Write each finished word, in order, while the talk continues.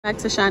Back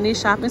to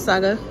Shanice Shopping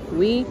Saga.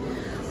 We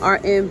are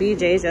in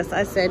BJ's. Yes,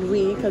 I said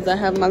we because I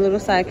have my little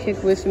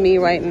sidekick with me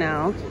right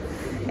now.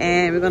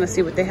 And we're going to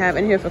see what they have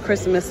in here for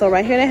Christmas. So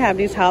right here they have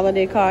these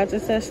holiday cards.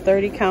 It says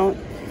 30 count.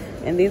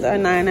 And these are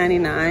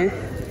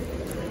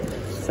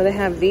 $9.99. So they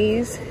have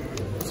these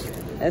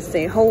that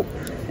say hope.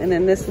 And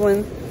then this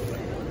one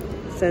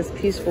says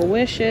peaceful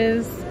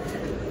wishes.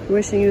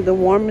 Wishing you the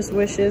warmest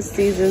wishes,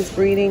 season's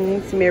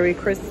greetings, Merry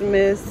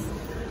Christmas.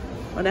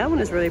 Well, that one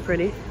is really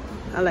pretty.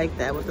 I like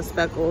that with the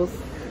speckles.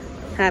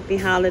 Happy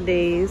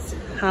holidays,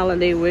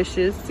 holiday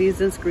wishes,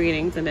 season's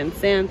greetings, and then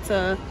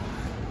Santa.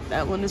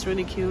 That one is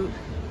really cute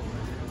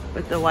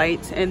with the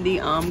white and the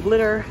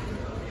glitter.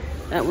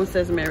 That one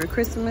says Merry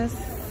Christmas.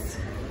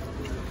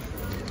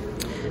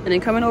 And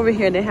then coming over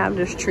here, they have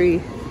this tree.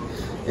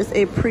 It's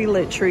a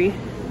pre-lit tree.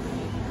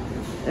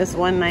 It's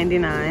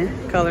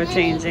 $1.99, color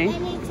changing.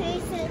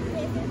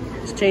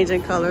 It's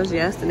changing colors,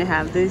 yes. And they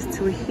have these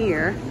two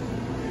here.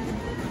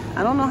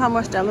 I don't know how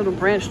much that little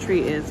branch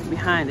tree is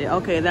behind it.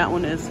 Okay, that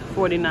one is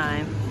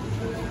 $49.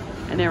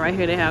 And then right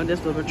here they have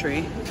this little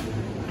tree.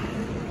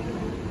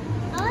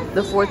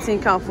 The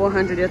 14 count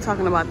 400, they're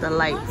talking about the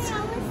lights.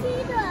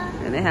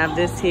 And they have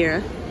this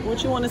here.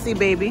 What you want to see,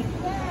 baby?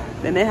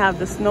 Then they have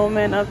the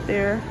snowman up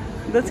there.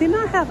 Does he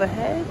not have a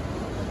head?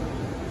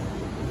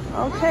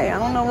 Okay, I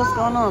don't know what's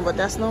going on, but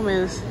that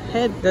snowman's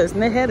head,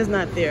 the head is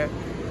not there.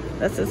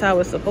 That's just how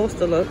it's supposed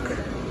to look.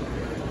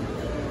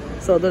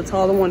 So the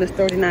taller one is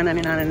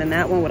 $39.99, and then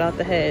that one without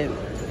the head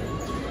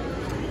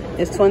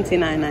is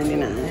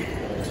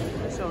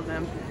 $29.99. Show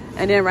them.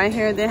 And then right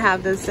here they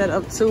have this set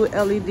of 2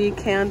 LED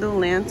candle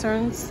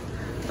lanterns,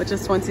 which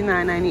is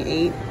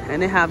 $29.98,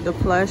 and they have the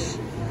plush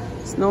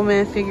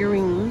snowman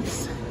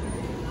figurines,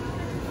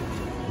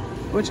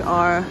 which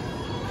are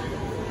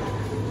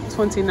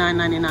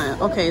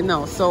 $29.99. Okay,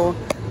 no, so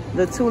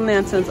the 2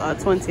 lanterns are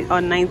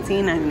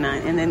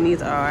 $19.99, and then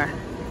these are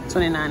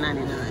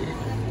 $29.99.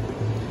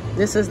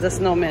 This is the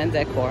snowman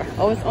decor.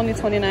 Oh, it's only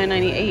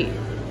 $29.98.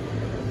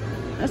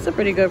 That's a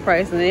pretty good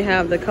price. And they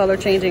have the color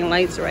changing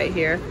lights right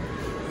here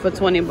for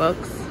 20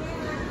 bucks.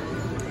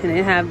 And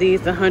they have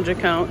these, the 100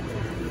 count,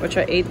 which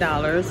are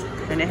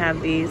 $8. And they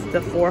have these, the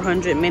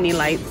 400 mini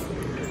lights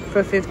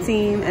for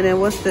 $15. And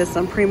then what's this?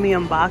 Some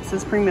premium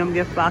boxes, premium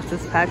gift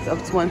boxes, packs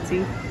of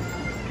 20,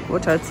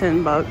 which are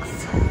 10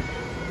 bucks.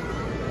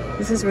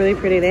 This is really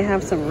pretty. They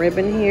have some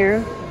ribbon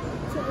here.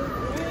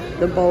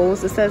 The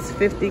bowls, it says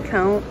 50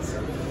 count.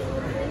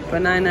 For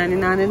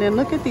 $9.99. And then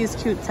look at these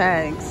cute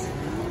tags.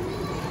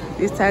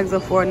 These tags are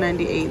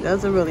 $4.98.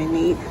 Those are really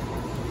neat.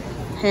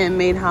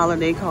 Handmade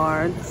holiday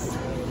cards.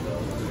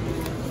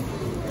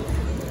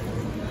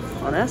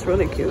 Oh, that's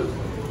really cute.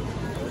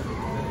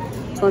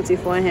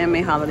 24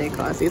 handmade holiday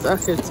cards. These are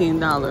 $15.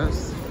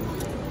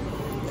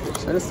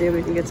 Try to see if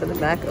we can get to the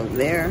back of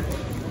there.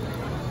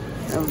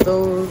 Of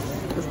those,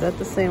 is that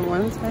the same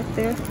ones back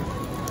there?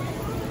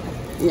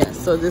 Yes,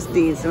 so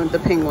these with the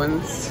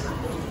penguins.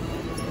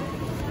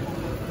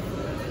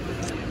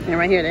 And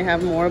right here they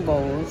have more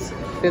bowls,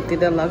 50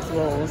 deluxe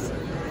bowls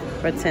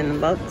for 10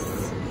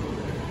 bucks.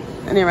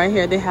 And then right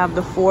here they have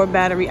the 4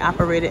 battery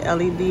operated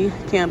LED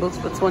candles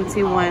for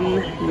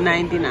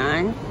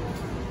 $21.99.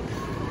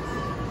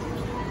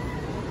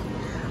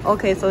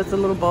 Okay, so it's the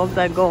little bulbs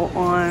that go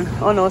on.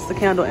 Oh no, it's the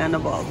candle and the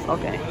bulbs.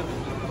 Okay.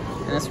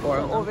 And it's 4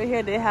 of them. Over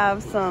here they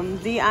have some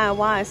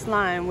DIY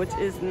slime, which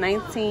is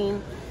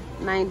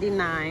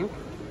 $19.99.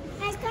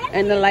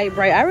 And the Light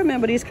Bright. I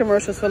remember these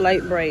commercials for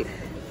Light Bright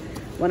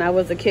when I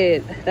was a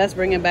kid. That's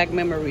bringing back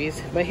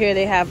memories. But here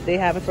they have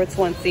it for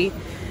 20.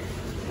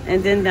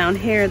 And then down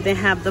here they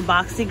have the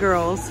Boxy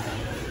Girls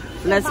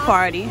Let's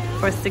Party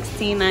for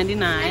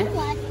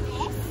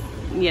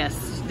 $16.99. Yes,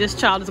 this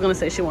child is gonna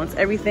say she wants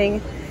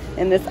everything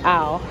in this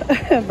aisle.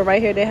 But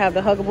right here they have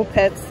the Huggable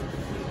Pets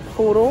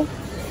poodle.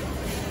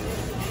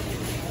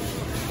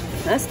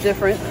 That's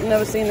different. I've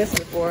never seen this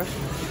before.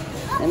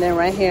 And then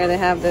right here they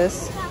have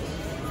this.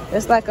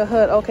 It's like a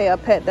hood. Okay, a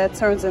pet that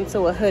turns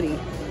into a hoodie.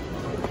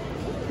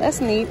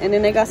 That's neat. And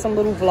then they got some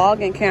little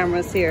vlogging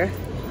cameras here.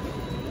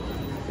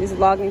 These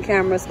vlogging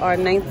cameras are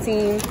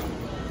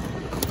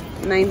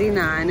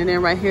 $19.99. And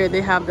then right here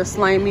they have the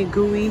slimy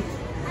gooey,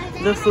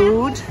 the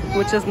food,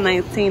 which is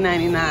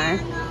 $19.99.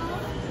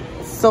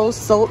 So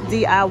Soap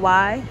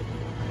DIY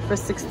for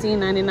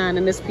 $16.99.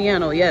 And this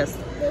piano, yes.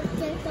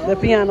 The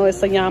piano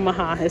is a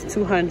Yamaha, it's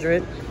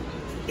 $200.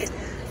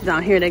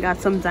 Down here they got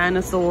some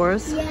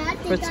dinosaurs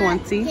for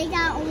 $20. They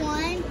got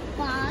 1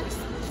 box,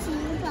 2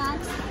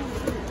 box.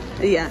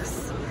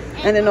 Yes.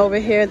 And then over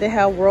here they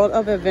have World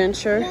of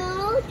Adventure.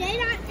 No, they're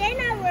not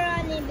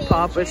World of Adventure.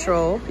 Paw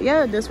Patrol.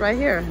 Yeah, this right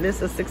here.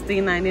 This is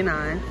 $16.99.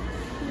 Yeah.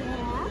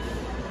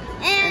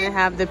 And they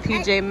have the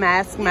PJ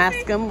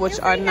Maskem, which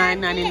are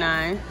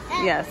 $9.99.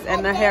 Yes,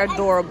 and the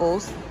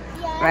hairdoorables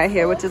right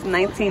here, which is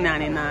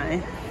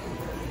 $19.99.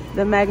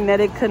 The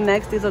Magnetic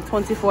Connects, these are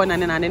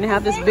 $24.99. And they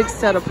have this big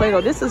set of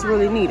Play-Doh. This is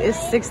really neat. It's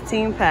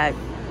 16 pack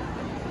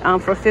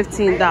for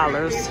 $15.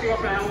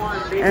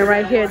 And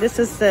right here, this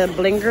is the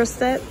Blinger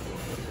set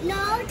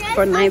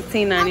for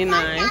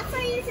 $19.99.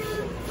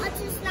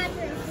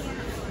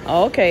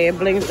 Okay, it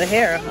blings the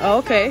hair.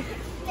 Okay.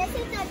 This is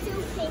the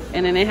toothpaste.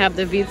 And then they have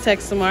the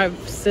VTech Smart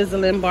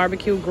Sizzling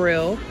Barbecue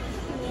Grill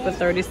for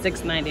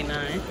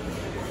 $36.99.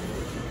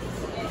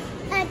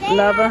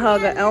 Love and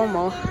Hug a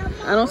Elmo.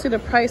 I don't see the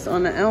price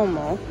on the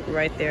Elmo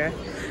right there.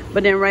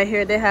 But then right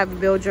here they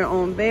have Build Your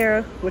Own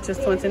Bear, which is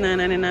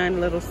 $29.99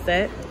 little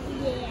set.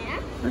 Yeah.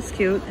 That's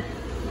cute.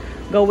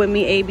 Go With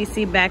Me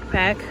ABC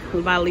Backpack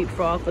by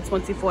Leapfrog for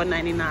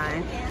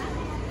 $24.99.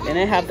 Then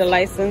they have the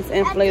licensed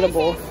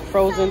inflatable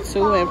Frozen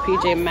 2 and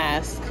PJ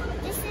Mask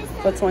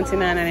for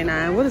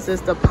 $29.99. What is this?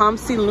 The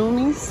Pomsy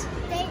Loomies?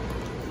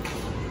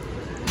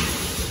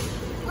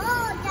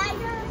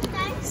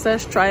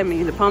 Says Try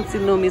Me, the Pomsy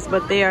Loomies,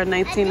 but they are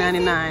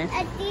 $19.99.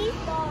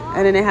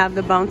 And then they have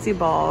the Bouncy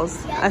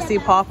Balls. I see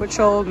Paw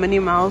Patrol, Minnie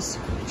Mouse,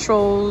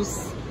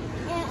 Trolls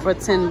for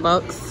 $10.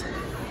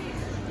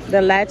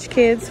 The Latch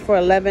Kids for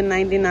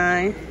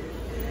 $11.99.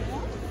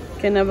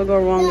 Can never go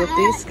wrong with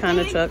these kind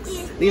of trucks.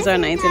 These are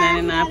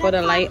 $19.99 for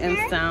the light and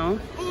sound.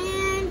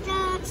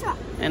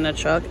 And the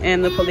truck.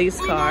 And the police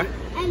car.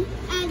 And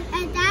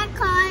that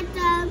car,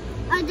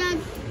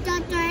 the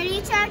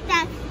dirty truck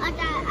that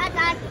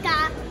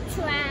got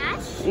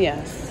trash.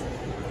 Yes.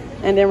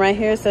 And then right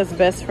here it says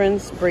Best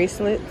Friends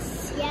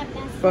bracelets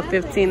for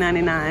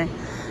 $15.99.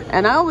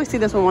 And I always see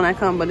this one when I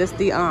come, but it's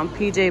the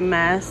PJ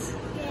Masks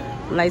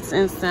lights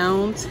and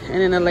sound.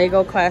 And then the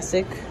Lego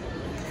Classic,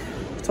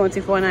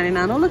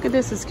 $24.99. Oh, look at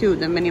this, it's cute,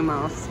 the Minnie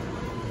Mouse.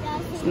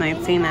 It's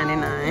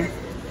 $19.99.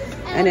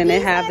 And then they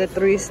have the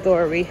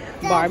 3-story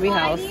Barbie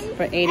house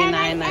for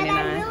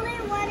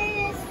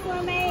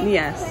 $89.99.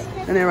 Yes.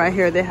 And then right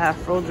here they have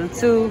Frozen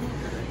 2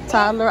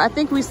 toddler. I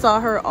think we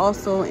saw her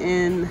also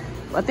in,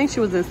 I think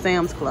she was in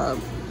Sam's Club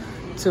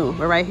too.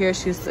 But right here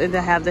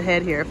they have the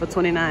head here for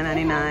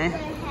 $29.99.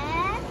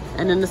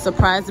 And then the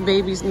Surprise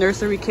Babies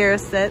nursery care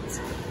set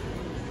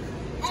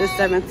to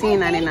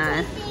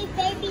 $17.99.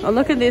 Oh,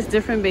 look at these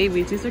different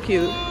babies. These are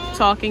cute.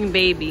 Talking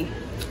baby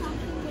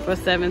for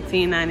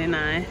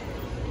 $17.99.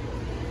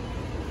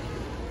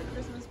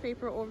 Christmas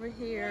paper over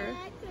here.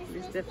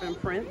 These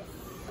different prints.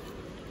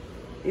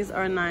 These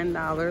are $10,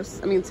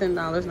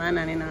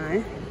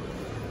 $9.99.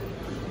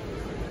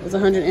 It's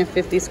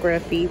 150 square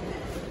feet.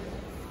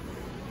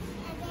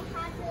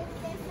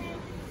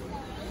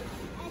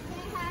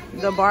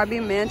 The Barbie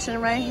mansion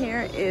right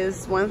here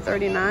is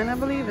 $139, I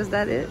believe. Is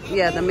that it?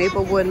 Yeah, the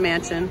Maplewood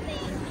mansion.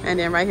 And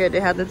then right here they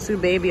have the 2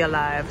 baby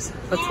alives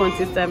for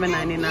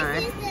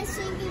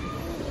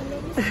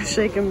 $27.99.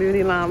 Shaken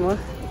Beauty Llama.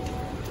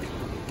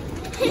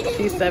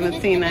 She's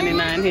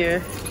 $17.99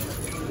 here.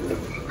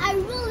 I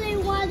really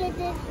wanted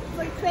this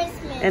for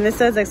Christmas. And it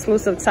says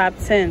exclusive top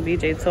 10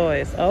 BJ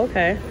Toys. Oh,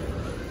 okay.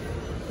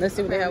 Let's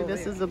see what they have.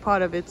 This is a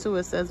part of it too.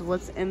 It says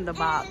what's in the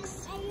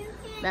box.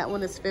 That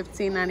one is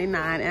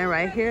 $15.99. And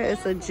right here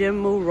it's a Jim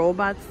Moo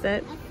robot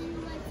set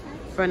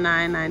for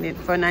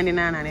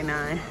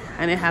 $99.99.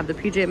 And they have the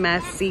PJ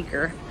Masks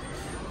Seeker.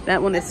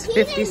 That one is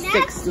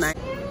 $56.99.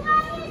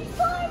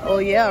 Oh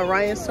yeah,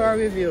 Ryan's Toy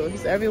Review.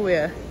 He's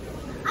everywhere.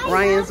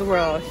 Ryan's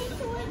World.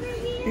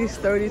 He's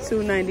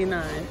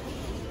 $32.99.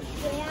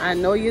 I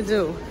know you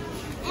do.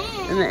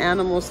 And the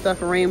animal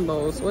stuffed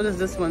rainbows. What does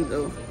this one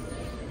do?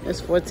 It's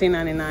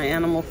 $14.99.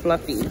 Animal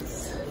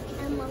fluffies.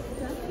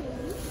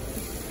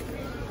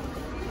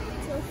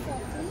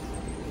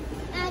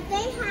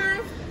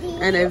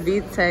 And a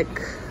VTech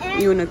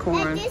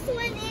unicorn,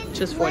 which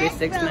is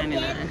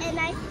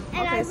 $46.99.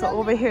 Okay, so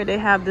over here they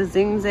have the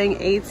Zing Zang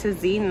A to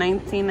Z,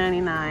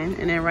 $19.99.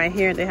 And then right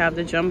here they have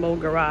the Jumbo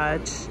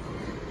Garage.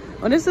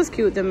 Oh, this is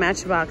cute, the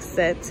Matchbox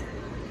set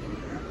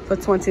for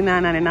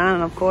 $29.99.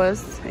 And of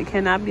course, it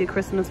cannot be a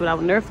Christmas without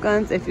Nerf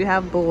guns if you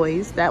have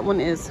boys. That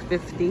one is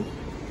 $50.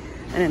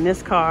 And in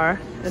this car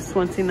is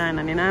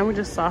 $29.99. We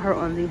just saw her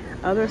on the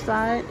other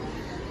side.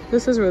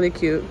 This is really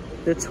cute,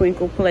 the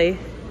Twinkle Play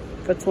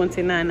for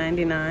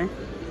 $29.99.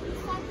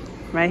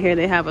 Right here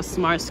they have a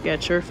Smart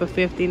Sketcher for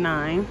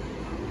 $59.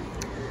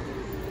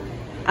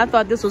 I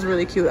thought this was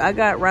really cute. I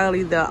got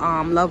Riley the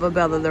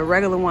Lover-Bella, the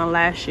regular one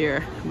last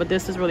year, but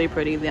this is really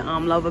pretty, the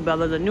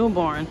Lover-Bella, the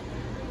newborn,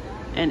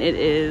 and it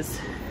is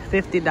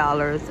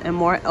 $50. And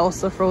more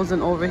Elsa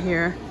Frozen over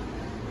here,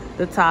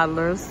 the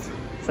toddlers,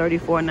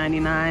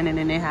 $34.99. And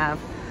then they have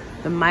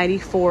the Mighty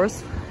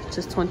Force, which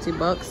is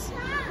 $20.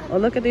 Oh,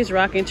 look at these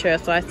rocking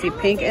chairs. So I see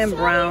pink and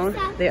brown.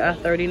 They are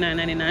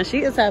 $39.99.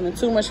 She is having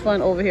too much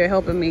fun over here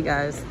helping me,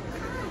 guys.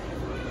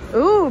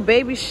 Ooh,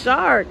 Baby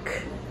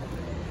Shark.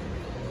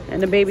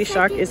 And the Baby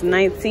Shark is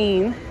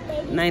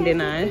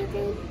 $19.99.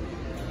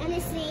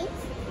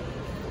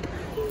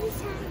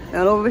 And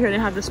over here they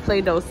have this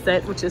Play-Doh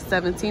set, which is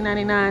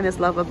 $17.99. It's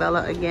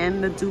Lover-Bella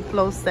again. The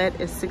Duplo set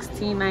is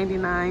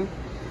 $16.99.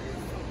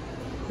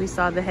 We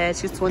saw the head.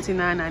 She's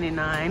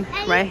 $29.99.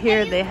 Right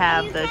here they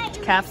have the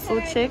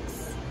Capsule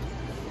Chicks,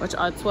 which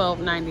are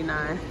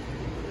 $12.99.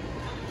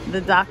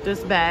 The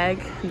Doctor's Bag,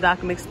 Doc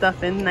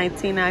McStuffin,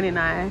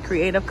 $19.99.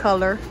 Creative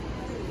Color,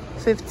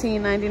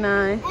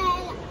 $15.99.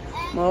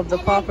 More of the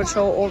Paw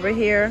Patrol over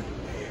here.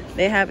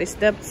 They have a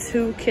Step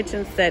 2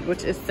 kitchen set,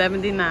 which is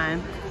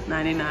 $79.99.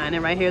 $99.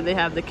 And right here they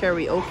have the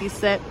karaoke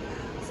set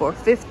for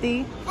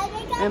 $50.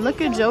 And look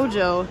at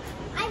JoJo.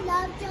 I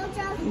love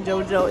JoJo.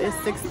 JoJo is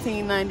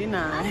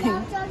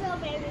 $16.99.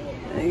 JoJo, baby.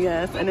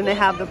 Yes, and then they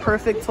have the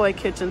perfect toy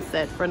kitchen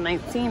set for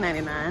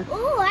 $19.99.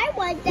 Oh, I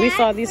want that. We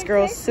saw these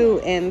girls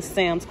too in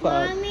Sam's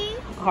Club. Mommy?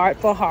 Heart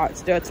for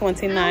Hearts. They're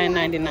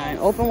 $29.99.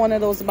 Open one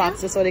of those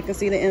boxes so they can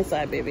see the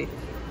inside, baby.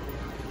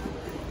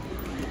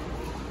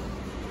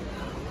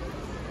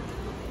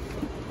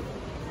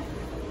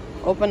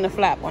 Open the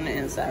flap on the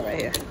inside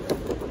right here.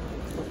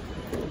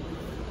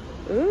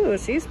 Ooh,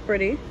 she's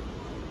pretty.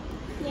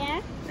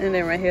 Yeah. And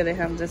then right here they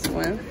have this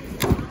one.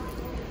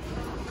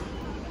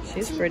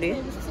 She's pretty.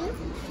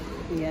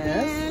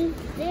 Yes. And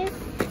this.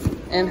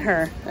 And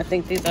her. I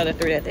think these are the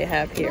three that they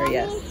have here. Mommy,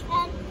 Yes.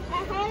 and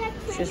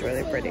She's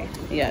really pretty.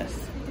 Yes.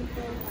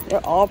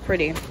 They're all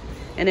pretty.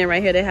 And then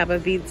right here they have a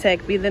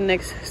VTech, Be the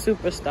Next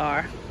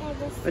Superstar,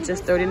 which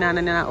is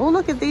 $39.99. Oh,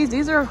 look at these.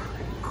 These are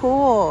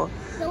cool.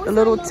 The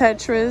little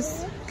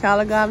Tetris.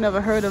 Caliga, I've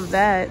never heard of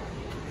that.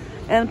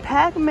 And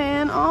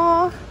Pac-Man,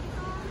 oh,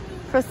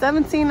 for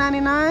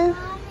 $17.99.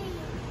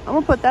 I'm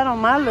gonna put that on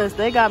my list.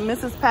 They got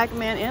Mrs.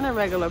 Pac-Man and a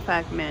regular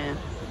Pac-Man.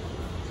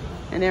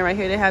 And then right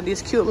here they have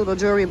these cute little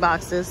jewelry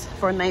boxes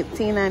for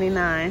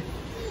 $19.99.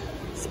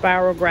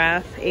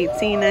 Spirograph,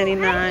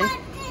 $18.99.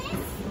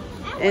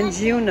 And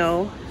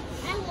Juno,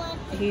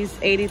 he's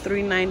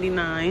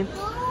 $83.99.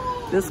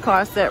 This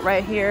car set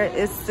right here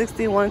is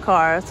 61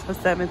 cars for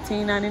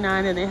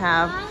 $17.99. And they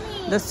have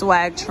the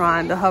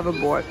Swagtron, the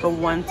hoverboard, for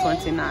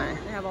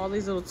 $129. They have all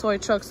these little toy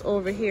trucks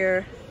over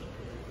here,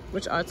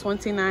 which are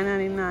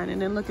 $29.99.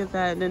 And then look at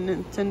that, the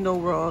Nintendo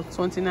World,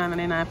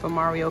 $29.99 for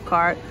Mario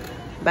Kart.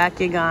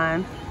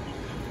 Bakugan,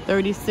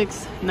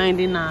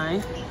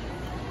 $36.99.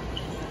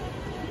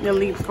 The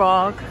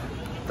Leapfrog,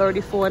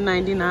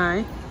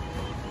 $34.99.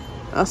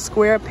 A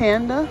Square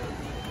Panda,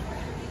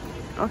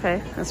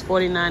 okay, that's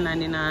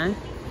 $49.99.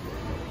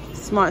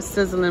 Smart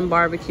Sizzling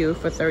Barbecue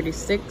for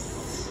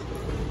 $36.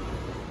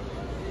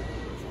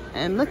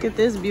 And look at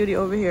this beauty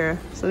over here.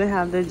 So they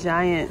have the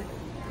giant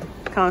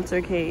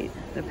counter cake,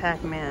 the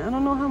Pac-Man. I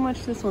don't know how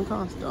much this one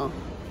costs though.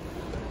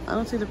 I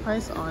don't see the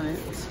price on it.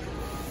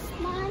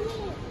 Mommy.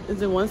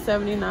 Is it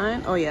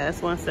 $179? Oh yeah, it's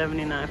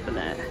 $179 for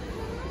that.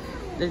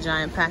 The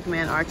giant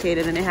Pac-Man arcade.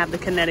 And then they have the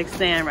kinetic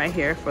sand right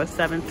here for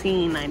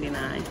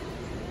 $17.99.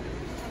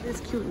 This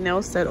cute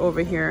nail set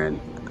over here.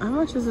 How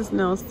much is this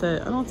nail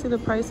set? I don't see the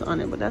price on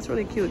it, but that's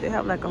really cute. They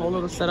have like a whole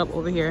little setup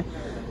over here.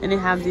 And they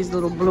have these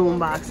little bloom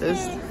boxes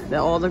that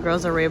all the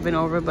girls are raving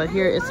over. But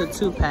here it's a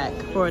 2-pack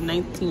for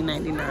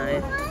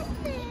 $19.99.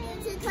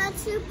 To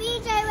touch to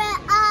BJ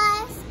with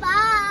us.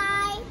 Bye.